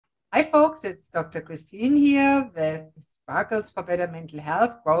Hi, folks, it's Dr. Christine here with Sparkles for Better Mental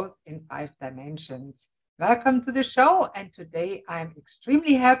Health Growth in 5 Dimensions. Welcome to the show. And today I'm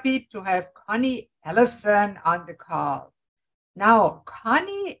extremely happy to have Connie Ellefson on the call. Now,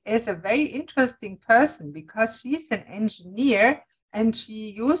 Connie is a very interesting person because she's an engineer and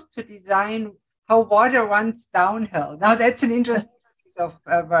she used to design how water runs downhill. Now, that's an interesting piece of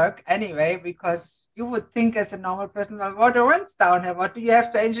work anyway, because you would think as a normal person, well, water runs downhill. What do you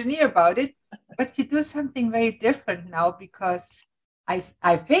have to engineer about it? But you do something very different now because I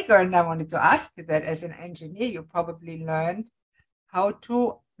figure, and I wanted to ask you that as an engineer, you probably learned how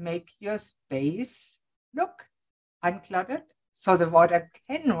to make your space look uncluttered so the water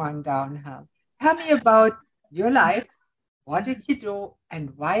can run downhill. Tell me about your life. What did you do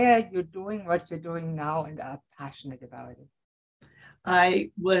and why are you doing what you're doing now and are passionate about it? I'm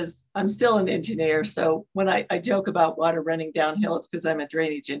still an engineer. So when I joke about water running downhill, it's because I'm a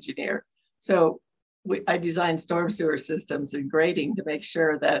drainage engineer. So I design storm sewer systems and grading to make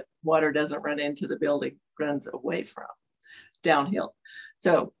sure that water doesn't run into the building, runs away from downhill.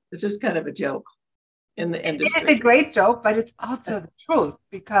 So it's just kind of a joke in the industry. It is a great joke, but it's also the truth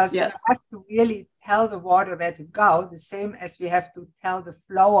because Yes. you have to really tell the water where to go, the same as we have to tell the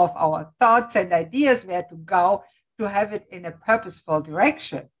flow of our thoughts and ideas where to go to have it in a purposeful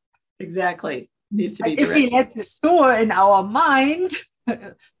direction. Exactly. Needs to be If we directed. let the sewer in our mind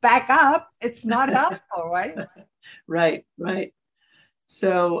back up, it's not helpful, right? Right.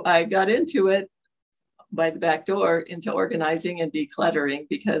 So I got into it by the back door into organizing and decluttering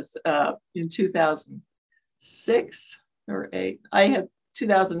because in 2006 or 8, I had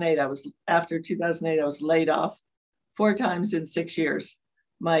 2008. After 2008, I was laid off 4 times in 6 years.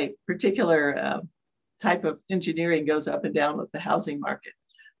 My particular type of engineering goes up and down with the housing market.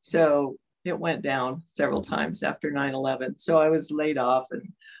 So it went down several times after 9/11. So I was laid off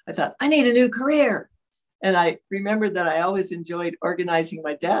and I thought, I need a new career. And I remembered that I always enjoyed organizing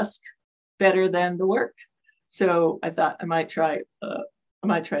my desk better than the work. So I thought I might try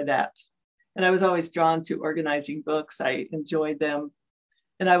that. And I was always drawn to organizing books. I enjoyed them.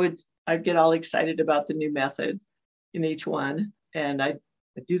 And I'd get all excited about the new method in each one. And I'd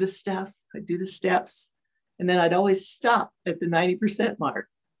do the stuff, I'd do the steps. And then I'd always stop at the 90% mark.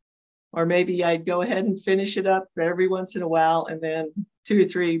 Or maybe I'd go ahead and finish it up every once in a while. And then 2 or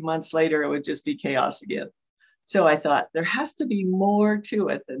 3 months later, it would just be chaos again. So I thought there has to be more to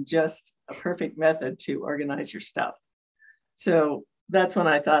it than just a perfect method to organize your stuff. So that's when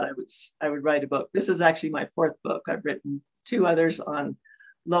I thought I would write a book. This is actually my 4th book. I've written 2 others on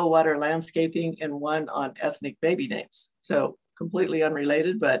low water landscaping and 1 on ethnic baby names. So completely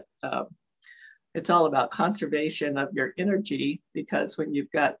unrelated, but it's all about conservation of your energy, because when you've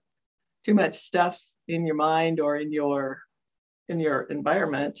got too much stuff in your mind or in your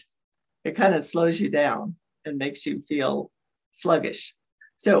environment, it kind of slows you down and makes you feel sluggish.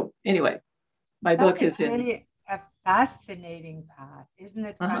 So anyway, my book is really a fascinating part. Isn't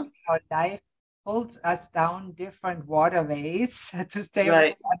it funny how life pulls us down different waterways, to stay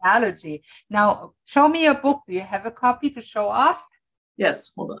with the analogy? Now, show me your book. Do you have a copy to show off?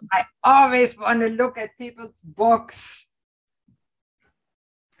 Yes, hold on. I always want to look at people's books.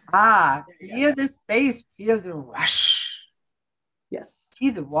 Clear the space, feel the rush. Yes. See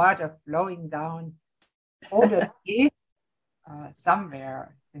the water flowing down over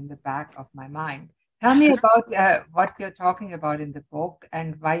somewhere in the back of my mind. Tell me about what you're talking about in the book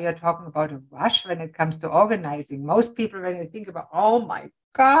and why you're talking about a rush when it comes to organizing. Most people, when they think about, oh my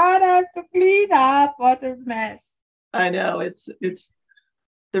God, I have to clean up, what a mess. I know it's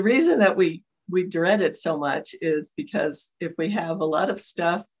the reason that we dread it so much is because if we have a lot of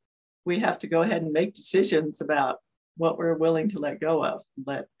stuff, we have to go ahead and make decisions about what we're willing to let go of,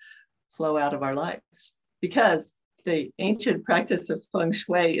 let flow out of our lives. Because the ancient practice of feng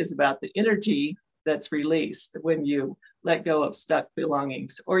shui is about the energy that's released when you let go of stuck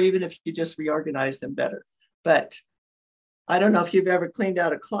belongings, or even if you just reorganize them better. But I don't know if you've ever cleaned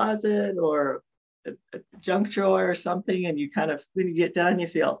out a closet or a junk drawer or something, and you kind of, when you get done, you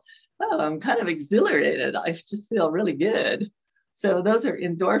feel, oh, I'm kind of exhilarated. I just feel really good. So those are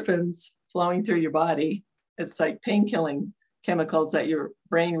endorphins flowing through your body. It's like pain-killing chemicals that your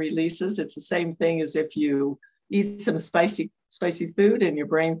brain releases. It's the same thing as if you eat some spicy food and your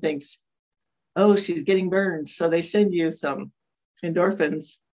brain thinks, oh, she's getting burned. So they send you some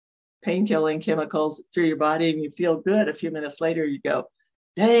endorphins, pain-killing chemicals through your body, and you feel good. A few minutes later, you go,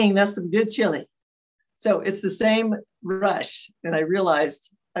 dang, that's some good chili. So it's the same rush. And I realized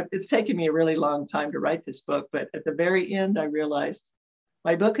it's taken me a really long time to write this book, but at the very end, I realized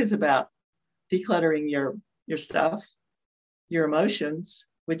my book is about decluttering your stuff, your emotions,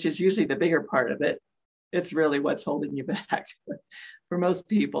 which is usually the bigger part of it, it's really what's holding you back for most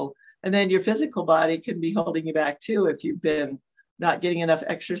people. And then your physical body can be holding you back too. If you've been not getting enough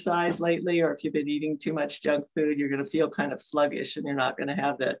exercise lately, or if you've been eating too much junk food, you're going to feel kind of sluggish and you're not going to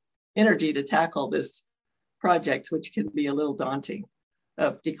have the energy to tackle this project, which can be a little daunting,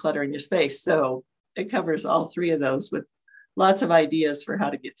 of decluttering your space. So it covers all three of those with lots of ideas for how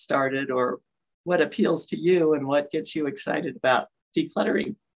to get started, or what appeals to you and what gets you excited about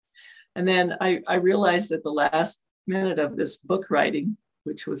decluttering. And then I realized at the last minute of this book writing,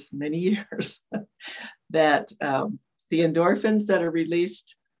 which was many years, that the endorphins that are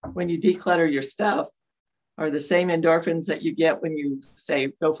released when you declutter your stuff are the same endorphins that you get when you, say,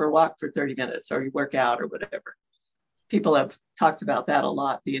 go for a walk for 30 minutes or you work out or whatever. People have talked about that a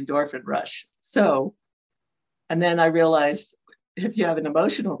lot, the endorphin rush. So, and then I realized if you have an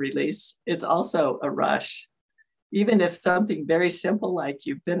emotional release, it's also a rush. Even if something very simple, like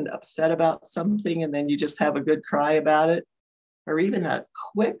you've been upset about something and then you just have a good cry about it, or even a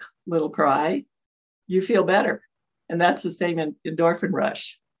quick little cry, you feel better. And that's the same endorphin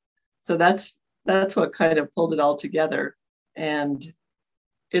rush. So that's what kind of pulled it all together. And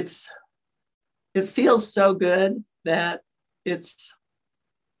it feels so good that it's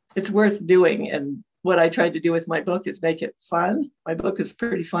worth doing. And what I tried to do with my book is make it fun. My book is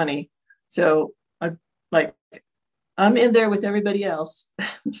pretty funny. So I'm in there with everybody else,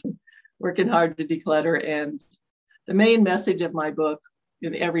 working hard to declutter. And the main message of my book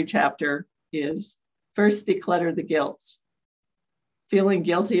in every chapter is, first, declutter the guilt. Feeling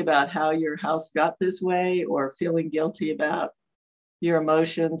guilty about how your house got this way, or feeling guilty about your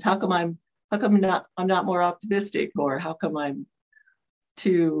emotions. How come I'm not more optimistic, or how come I'm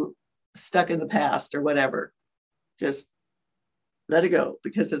too stuck in the past, or whatever. Just let it go,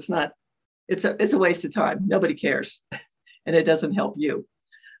 because it's a waste of time. Nobody cares, and it doesn't help you.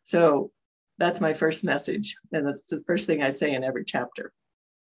 So that's my first message, and that's the first thing I say in every chapter.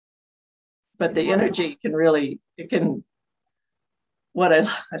 But the energy what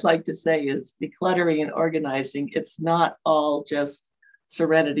I'd like to say is, decluttering and organizing, it's not all just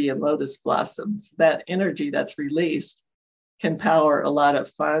serenity and lotus blossoms. That energy that's released can power a lot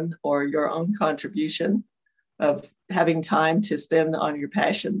of fun, or your own contribution of having time to spend on your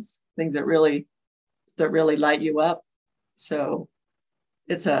passions, things that really light you up. So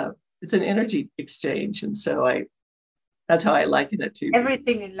it's an energy exchange. And so that's how I liken it to.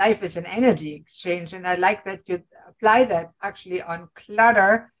 Everything in life is an energy exchange. And I like that you apply that actually on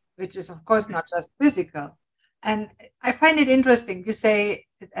clutter, which is, of course, not just physical. And I find it interesting. You say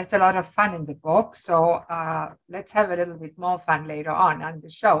it's a lot of fun in the book. So let's have a little bit more fun later on the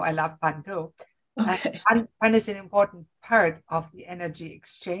show. I love fun too. Okay. Fun is an important part of the energy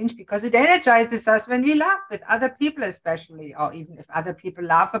exchange, because it energizes us when we laugh with other people, especially, or even if other people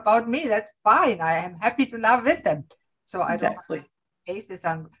laugh about me, that's fine. I am happy to laugh with them. So I don't have cases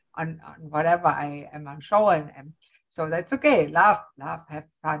on whatever I am on show, and so that's okay. Laugh, have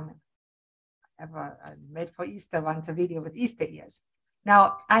fun. I made for Easter once a video with Easter ears.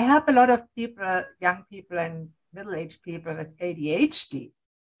 Now, I have a lot of people, young people and middle-aged people with ADHD.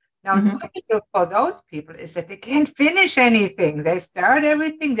 Now, difficult for those people is that they can't finish anything. They start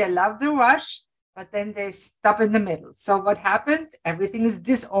everything, they love the rush, but then they stop in the middle. So what happens? Everything is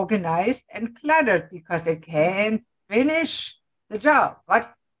disorganized and cluttered because they can't finish the job.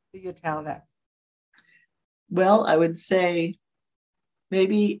 What do you tell them? Well, I would say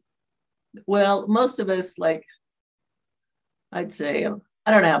most of us, like, I'd say,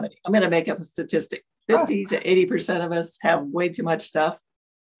 I don't know how many, I'm going to make up a statistic. 50 to 80% of us have way too much stuff.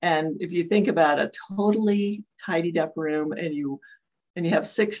 And if you think about a totally tidied up room and you have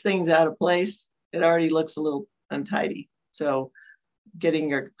 6 things out of place, it already looks a little untidy. So getting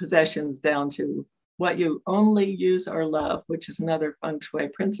your possessions down to what you only use or love, which is another feng shui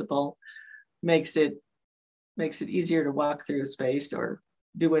principle, makes it easier to walk through a space or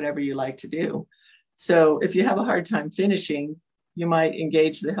do whatever you like to do. So if you have a hard time finishing, you might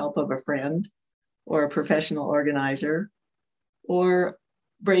engage the help of a friend or a professional organizer, or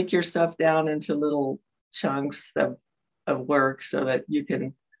break your stuff down into little chunks of work, so that you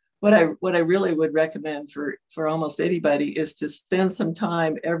can, what I really would recommend for almost anybody is to spend some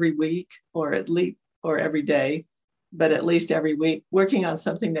time every week, or every day, but at least every week, working on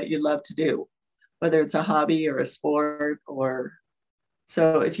something that you love to do, whether it's a hobby or a sport. Or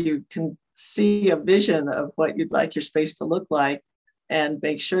so if you can see a vision of what you'd like your space to look like, and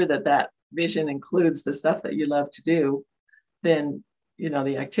make sure that vision includes the stuff that you love to do, then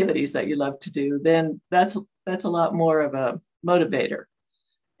the activities that you love to do, then that's a lot more of a motivator.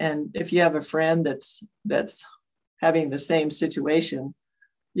 And if you have a friend that's having the same situation,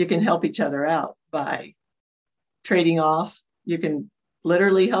 you can help each other out by trading off. You can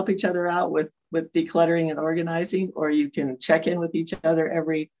literally help each other out with decluttering and organizing, or you can check in with each other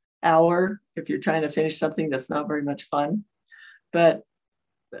every hour if you're trying to finish something that's not very much fun. But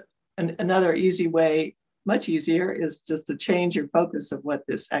another easy way, much easier, is just to change your focus of what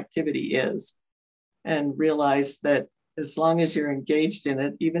this activity is and realize that as long as you're engaged in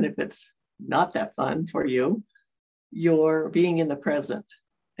it, even if it's not that fun for you, you're being in the present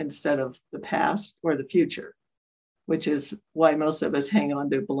instead of the past or the future, which is why most of us hang on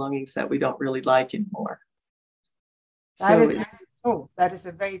to belongings that we don't really like anymore. That is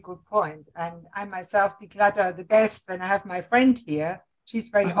a very good point. And I myself declutter the best when I have my friend here. She's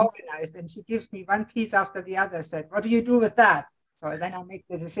very organized and she gives me one piece after the other. Said, what do you do with that? So then I make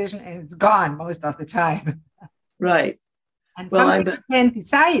the decision and it's gone most of the time. Right. And some people can't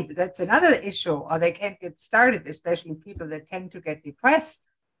decide. That's another issue, or they can't get started, especially people that tend to get depressed.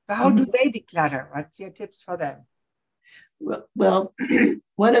 So how do they declutter? What's your tips for them? Well,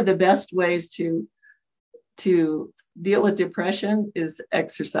 one of the best ways to deal with depression is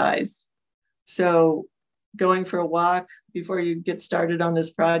exercise. So going for a walk before you get started on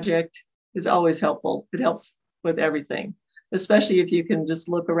this project is always helpful. It helps with everything, especially if you can just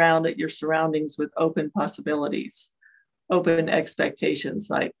look around at your surroundings with open possibilities, open expectations,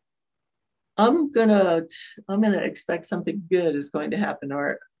 like I'm gonna expect something good is going to happen,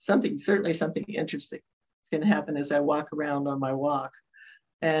 or certainly something interesting is going to happen as I walk around on my walk.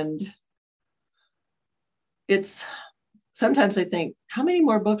 And sometimes I think, how many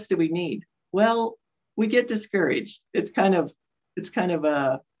more books do we need? Well, we get discouraged. It's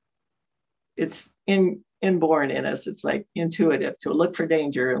inborn in us. It's like intuitive to look for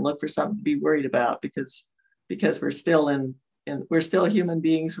danger and look for something to be worried about because we're still we're still human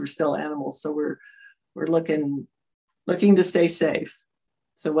beings. We're still animals. So we're looking to stay safe.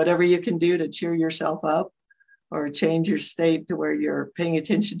 So whatever you can do to cheer yourself up or change your state to where you're paying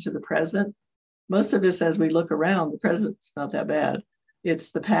attention to the present. Most of us, as we look around, the present's not that bad.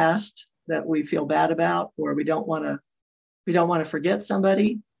 It's the past that we feel bad about, or we don't want to forget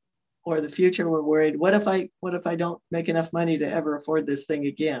somebody, or the future we're worried, what if I don't make enough money to ever afford this thing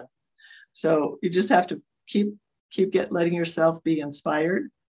again? So you just have to keep letting yourself be inspired.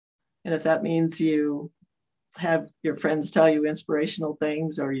 And if that means you have your friends tell you inspirational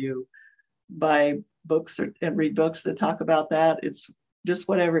things, or you buy books and read books that talk about that, it's just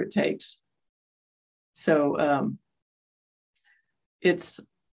whatever it takes. So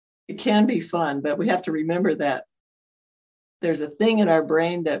it can be fun, but we have to remember that there's a thing in our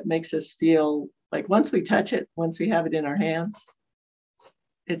brain that makes us feel like once we touch it, once we have it in our hands,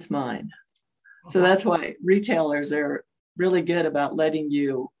 it's mine. So that's why retailers are really good about letting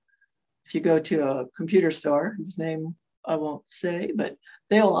you, if you go to a computer store, whose name I won't say, but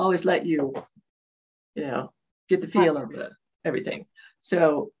they'll always let you, get the feel of everything.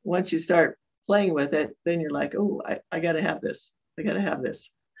 So once you start playing with it, then you're like, oh, I got to have this. I got to have this.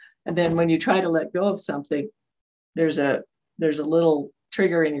 And then when you try to let go of something, there's a little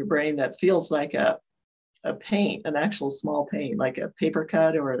trigger in your brain that feels like a pain, an actual small pain, like a paper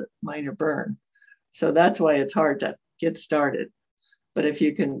cut or a minor burn. So that's why it's hard to get started. But if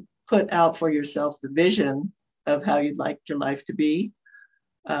you can put out for yourself the vision of how you'd like your life to be,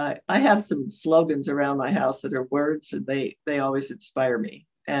 I have some slogans around my house that are words, and they always inspire me.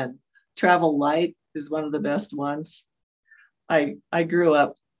 And travel light is one of the best ones. I grew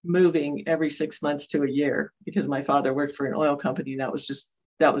up moving every 6 months to a year because my father worked for an oil company. And that was just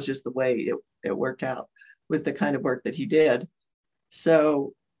the way it worked out with the kind of work that he did.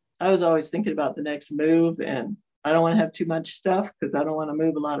 So I was always thinking about the next move, and I don't want to have too much stuff because I don't want to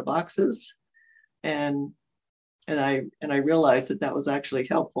move a lot of boxes. And I realized that was actually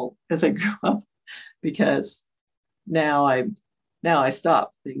helpful as I grew up, because now I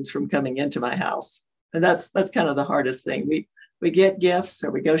stop things from coming into my house. And that's kind of the hardest thing. We get gifts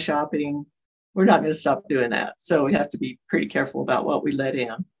or we go shopping. We're not going to stop doing that. So we have to be pretty careful about what we let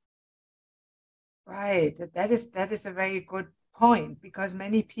in. Right. That is a very good point, because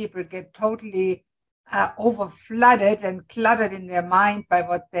many people get totally over flooded and cluttered in their mind by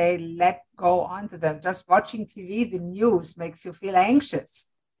what they let go onto them. Just watching TV, the news makes you feel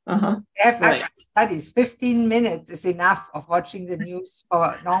anxious. They have actual studies. 15 minutes is enough of watching the news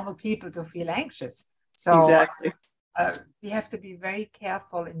for normal people to feel anxious. So exactly. We have to be very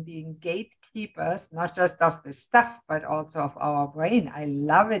careful in being gatekeepers, not just of the stuff, but also of our brain. I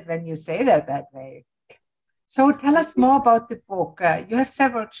love it when you say that way. So tell us more about the book. You have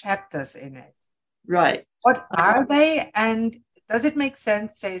several chapters in it. Right. What are they? And does it make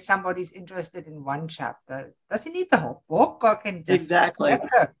sense, say somebody's interested in one chapter? Does he need the whole book or can just Exactly.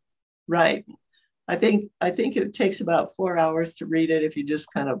 Right. I think it takes about 4 hours to read it if you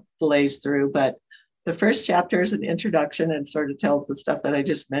just kind of blaze through. But the first chapter is an introduction and sort of tells the stuff that I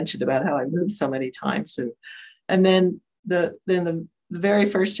just mentioned about how I moved so many times. And then the very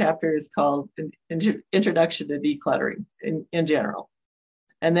first chapter is called an Introduction to Decluttering in general.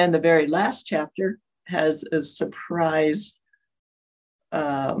 And then the very last chapter has a surprise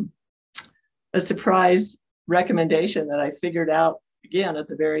recommendation that I figured out again at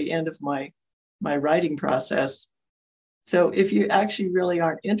the very end of my writing process. So if you actually really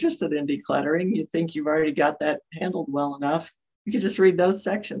aren't interested in decluttering, you think you've already got that handled well enough, you can just read those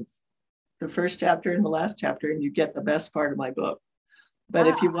sections, the first chapter and the last chapter, and you get the best part of my book. But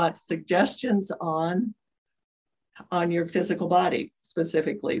if you want suggestions on your physical body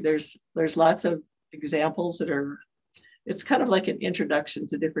specifically, there's lots of examples that are, it's kind of like an introduction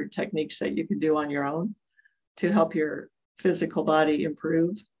to different techniques that you can do on your own to help your physical body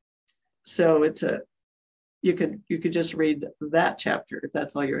improve. So you could just read that chapter if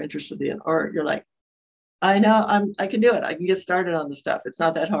that's all you're interested in, or you're like, I know I can do it. I can get started on the stuff. It's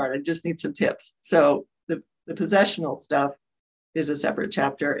not that hard. I just need some tips. So the possessional stuff is a separate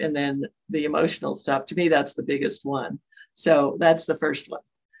chapter, and then the emotional stuff, to me, that's the biggest one. So that's the first one.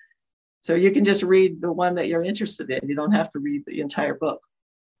 So you can just read the one that you're interested in. You don't have to read the entire book,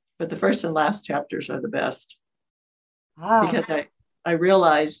 but the first and last chapters are the best. Because I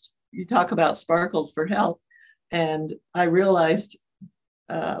realized, you talk about sparkles for health, and I realized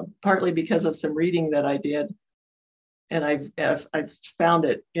partly because of some reading that I did, and I've found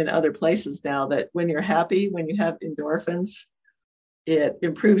it in other places now, that when you're happy, when you have endorphins, it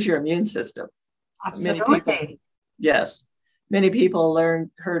improves your immune system. Absolutely. Many people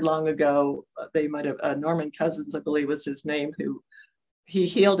heard long ago, they might have, Norman Cousins, I believe was his name, who he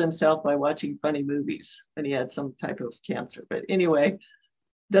healed himself by watching funny movies, and he had some type of cancer. But anyway,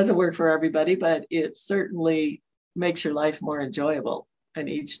 doesn't work for everybody, but it certainly makes your life more enjoyable. And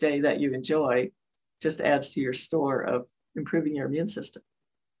each day that you enjoy just adds to your store of improving your immune system.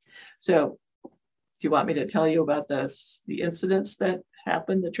 So do you want me to tell you about the incidents that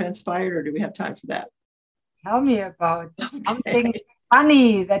happened, that transpired, or do we have time for that? Tell me about something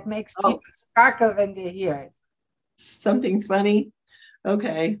funny that makes people sparkle when they hear it. Something funny?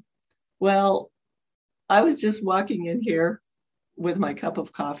 Okay. Well, I was just walking in here with my cup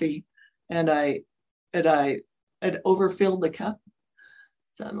of coffee, and I had overfilled the cup.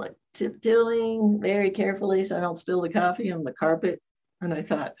 So I'm like tiptoeing very carefully so I don't spill the coffee on the carpet. And I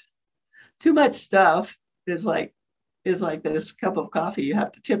thought, too much stuff is like this cup of coffee. You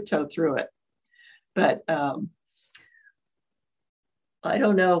have to tiptoe through it. But I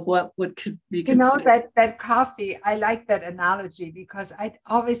don't know what could be considered. You know, that coffee, I like that analogy, because I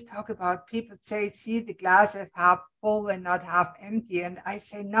always talk about, people say, see the glass as half full and not half empty. And I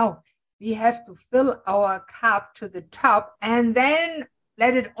say, no, we have to fill our cup to the top and then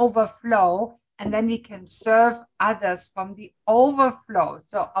let it overflow. And then we can serve others from the overflow.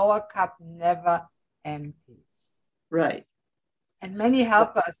 So our cup never empties. Right. And many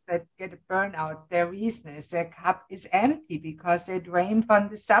helpers that get a burnout, their reason is their cup is empty because they drain from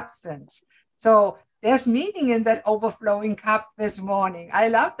the substance. So there's meaning in that overflowing cup this morning. I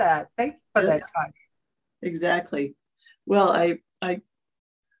love that. Thank you for that. Exactly. Well,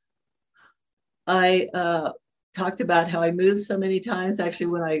 I talked about how I moved so many times. Actually,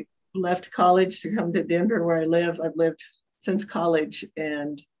 when I left college to come to Denver, where I live, I've lived since college,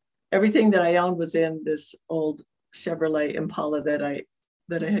 and everything that I owned was in this old Chevrolet Impala that I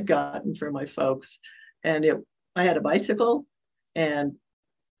had gotten from my folks. And I had a bicycle and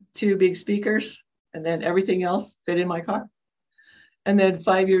 2 big speakers, and then everything else fit in my car. And then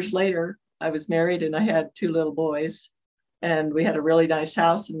 5 years later, I was married and I had 2 little boys, and we had a really nice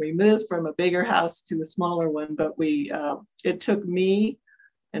house, and we moved from a bigger house to a smaller one. But it took me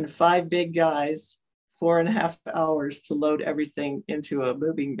and 5 big guys 4.5 hours to load everything into a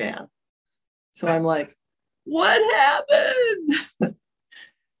moving van. So I'm like, what happened?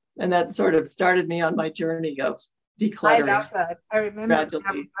 And that sort of started me on my journey of decluttering. I love that. I remember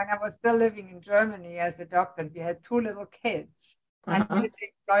when I was still living in Germany as a doctor, and we had 2 little kids. And his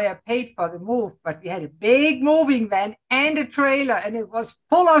employer paid for the move, but we had a big moving van and a trailer, and it was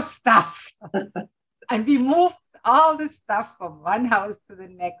full of stuff. And we moved all the stuff from one house to the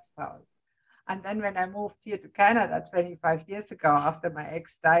next house. And then when I moved here to Canada 25 years ago, after my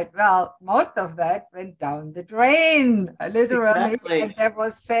ex died, well, most of that went down the drain, literally. Exactly. And there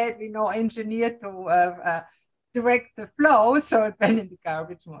was said, no engineer to direct the flow. So it went in the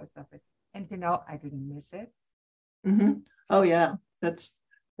garbage, most of it. And I didn't miss it. Mm-hmm. Oh yeah, that's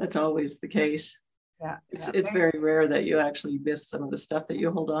always the case. Yeah, It's very rare that you actually miss some of the stuff that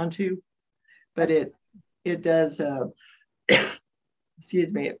you hold on to, but it does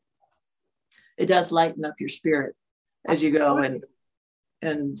excuse me, it does lighten up your spirit as you go,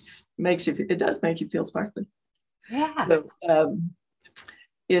 and makes you, it does make you feel sparkly. Yeah. So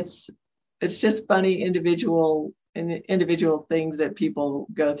it's just funny individual things that people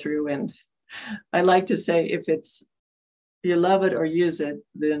go through. And I like to say, if it's, you love it or use it,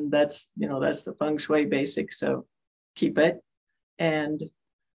 then that's the feng shui basic. So keep it. And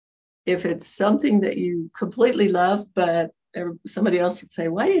if it's something that you completely love, but somebody else would say,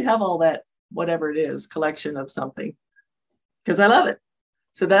 why do you have all that, whatever it is, collection of something? Because I love it.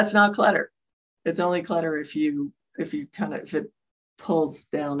 So that's not clutter. It's only clutter if it pulls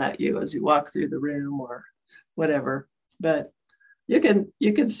down at you as you walk through the room or whatever. But you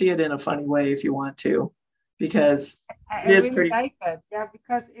can see it in a funny way if you want to, because I really like that. Yeah,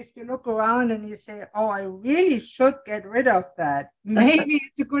 because if you look around and you say, oh, I really should get rid of that, maybe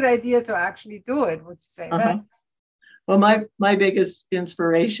it's a good idea to actually do it. Would you say that? Well, my biggest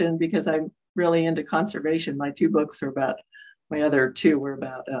inspiration, because I'm really into conservation, my other two were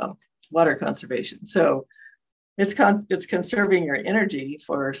about water conservation. So it's conserving your energy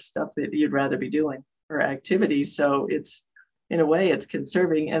for stuff that you'd rather be doing or activities. So it's, in a way, it's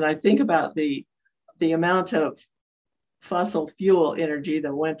conserving. And I think about the amount of fossil fuel energy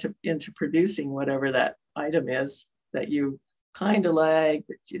that went into producing whatever that item is that you kind of like,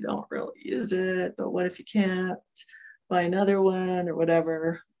 but you don't really use it. But what if you can't buy another one or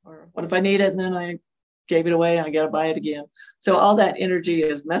whatever? Or what if I need it and then I gave it away and I got to buy it again? So all that energy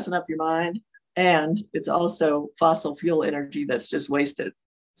is messing up your mind. And it's also fossil fuel energy that's just wasted.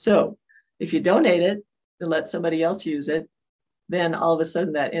 So if you donate it and let somebody else use it, then all of a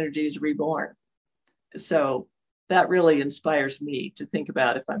sudden that energy is reborn. So that really inspires me to think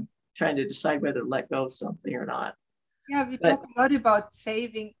about if I'm trying to decide whether to let go of something or not. Yeah, we talk a lot about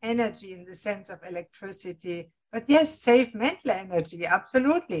saving energy in the sense of electricity, but yes, save mental energy,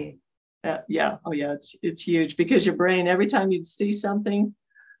 absolutely. Yeah, oh yeah, it's huge, because your brain, every time you see something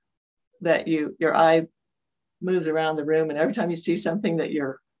that your eye moves around the room, and every time you see something that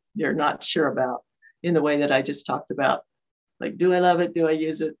you're not sure about, in the way that I just talked about, like, do I love it? Do I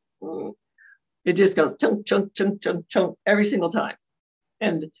use it? It just goes chunk, chunk, chunk, chunk, chunk every single time.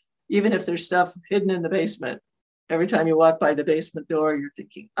 And even if there's stuff hidden in the basement, every time you walk by the basement door, you're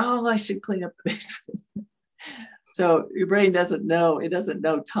thinking, oh, I should clean up the basement. So your brain doesn't know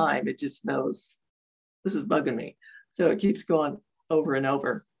time. It just knows this is bugging me. So it keeps going over and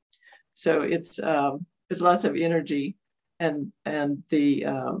over. So it's lots of energy, and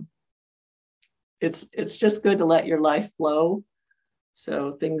it's just good to let your life flow.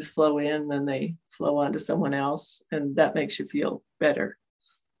 So things flow in and they flow onto someone else, and that makes you feel better.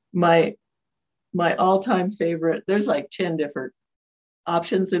 My all-time favorite, there's like 10 different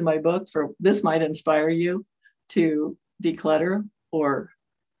options in my book for this, might inspire you to declutter or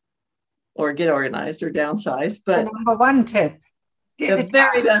get organized or downsize. But the number one tip. The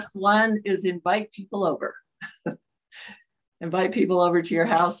very best one is invite people over. Invite people over to your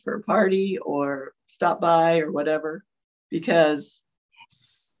house for a party or stop by or whatever, because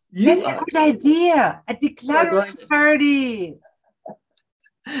yes, that's a good idea. A decluttering party.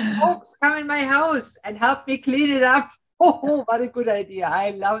 Folks, come in my house and help me clean it up. Oh, what a good idea. I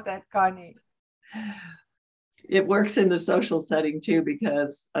love that, Connie. It works in the social setting too,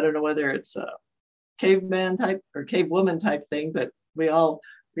 because I don't know whether it's a caveman type or cavewoman type thing, but we all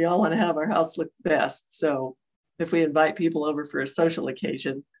want to have our house look the best. So if we invite people over for a social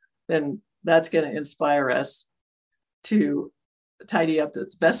occasion, then that's going to inspire us to tidy up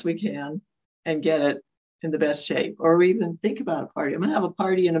as best we can and get it in the best shape. Or we even think about a party. I'm going to have a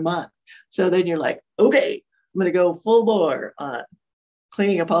party in a month. So then you're like, okay, I'm going to go full bore on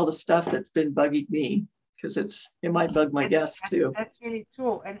cleaning up all the stuff that's been bugging me, because it might bug my guests too. That's really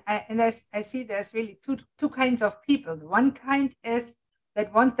true. And I see there's really two kinds of people. One kind is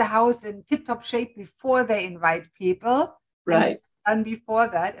that want the house in tip-top shape before they invite people. Right. And before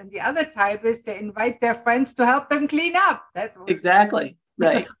that. And the other type is they invite their friends to help them clean up. That's exactly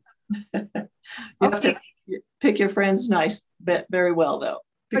right. You have to pick your friends very well, though.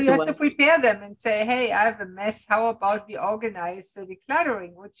 So you have to prepare them and say, hey, I have a mess. How about we organize the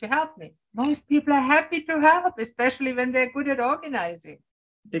decluttering? Would you help me? Most people are happy to help, especially when they're good at organizing.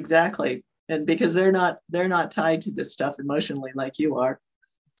 Exactly. And because they're not tied to this stuff emotionally like you are.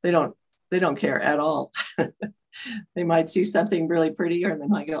 They don't care at all. They might see something really pretty, or they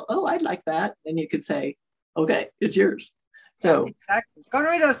might go, oh, I'd like that. Then you could say, okay, it's yours. So exactly. Got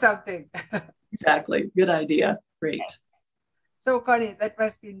rid of something. Exactly. Good idea. Great. Yes. So, Connie, that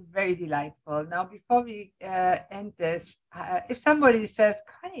has been very delightful. Now, before we end this, if somebody says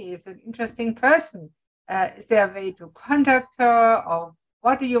Connie is an interesting person, is there a way to contact her, or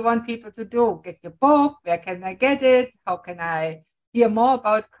what do you want people to do? Get your book? Where can I get it? How can I hear more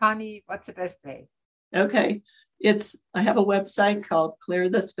about Connie? What's the best way? Okay. I have a website called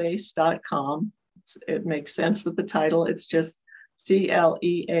clearthespace.com. It makes sense with the title. It's just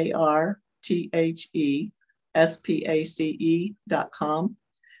CLEARTHESPACE.com.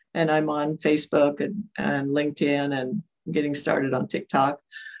 And I'm on Facebook and LinkedIn and getting started on TikTok.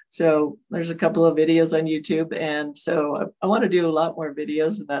 So there's a couple of videos on YouTube. And so I want to do a lot more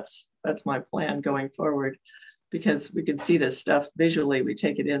videos, and that's my plan going forward, because we can see this stuff visually. We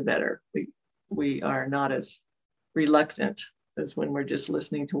take it in better. We are not as reluctant as when we're just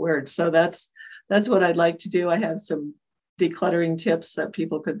listening to words. So that's what I'd like to do. I have some decluttering tips that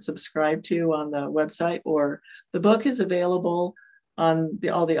people could subscribe to on the website, or the book is available on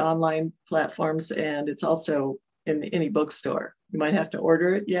all the online platforms, and it's also in any bookstore. You might have to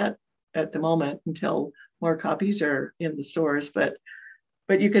order it yet at the moment until more copies are in the stores, but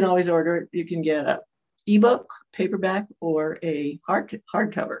you can always order it. You can get a ebook, paperback, or a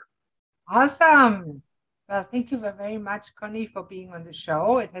hardcover. Awesome. Well, thank you very much, Connie, for being on the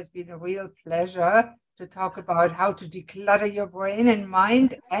show. It has been a real pleasure to talk about how to declutter your brain and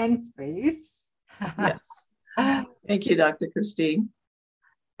mind and space. Yes. Thank you, Dr. Christine.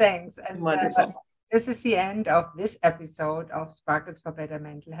 Thanks. And wonderful. This is the end of this episode of Sparkles for Better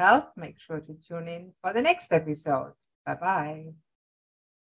Mental Health. Make sure to tune in for the next episode. Bye-bye.